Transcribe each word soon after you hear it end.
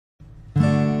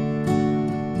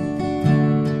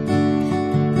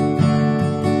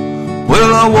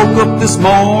Well, I woke up this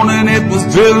morning, it was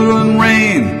drizzling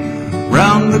rain.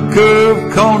 Round the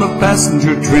curve, caught a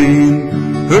passenger train.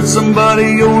 Heard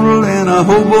somebody yodel and a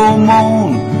hobo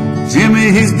moan.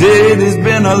 Jimmy, he's dead, he's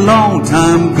been a long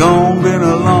time gone, been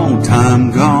a long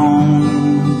time gone,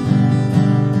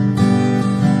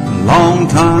 a long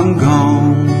time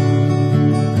gone.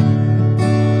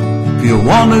 If you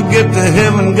want to get to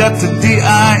heaven, got to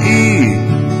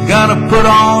D-I-E. Gotta put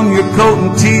on your coat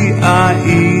and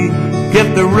T-I-E.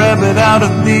 Get the rabbit out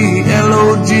of the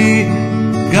L-O-G.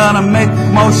 Gotta make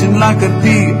a motion like a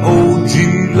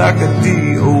D-O-G, like a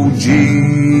D-O-G,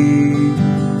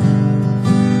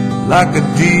 like a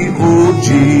D-O-G.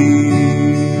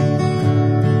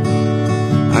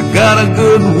 I got a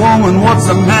good woman, what's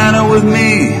the matter with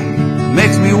me?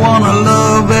 Makes me wanna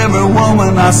love every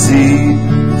woman I see.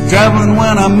 Traveling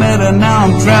when I met her, now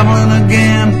I'm traveling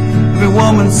again. Every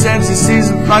woman said she sees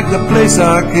it like the place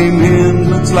I came in.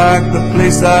 Looks like the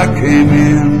place I came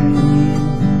in,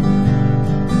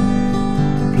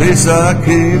 place I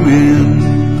came in.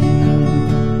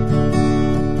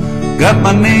 Got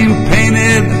my name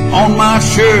painted on my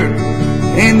shirt.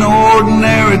 Ain't no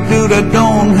ordinary dude, I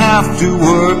don't have to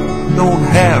work. Don't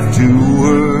have to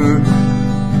work,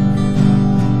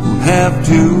 don't have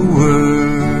to work.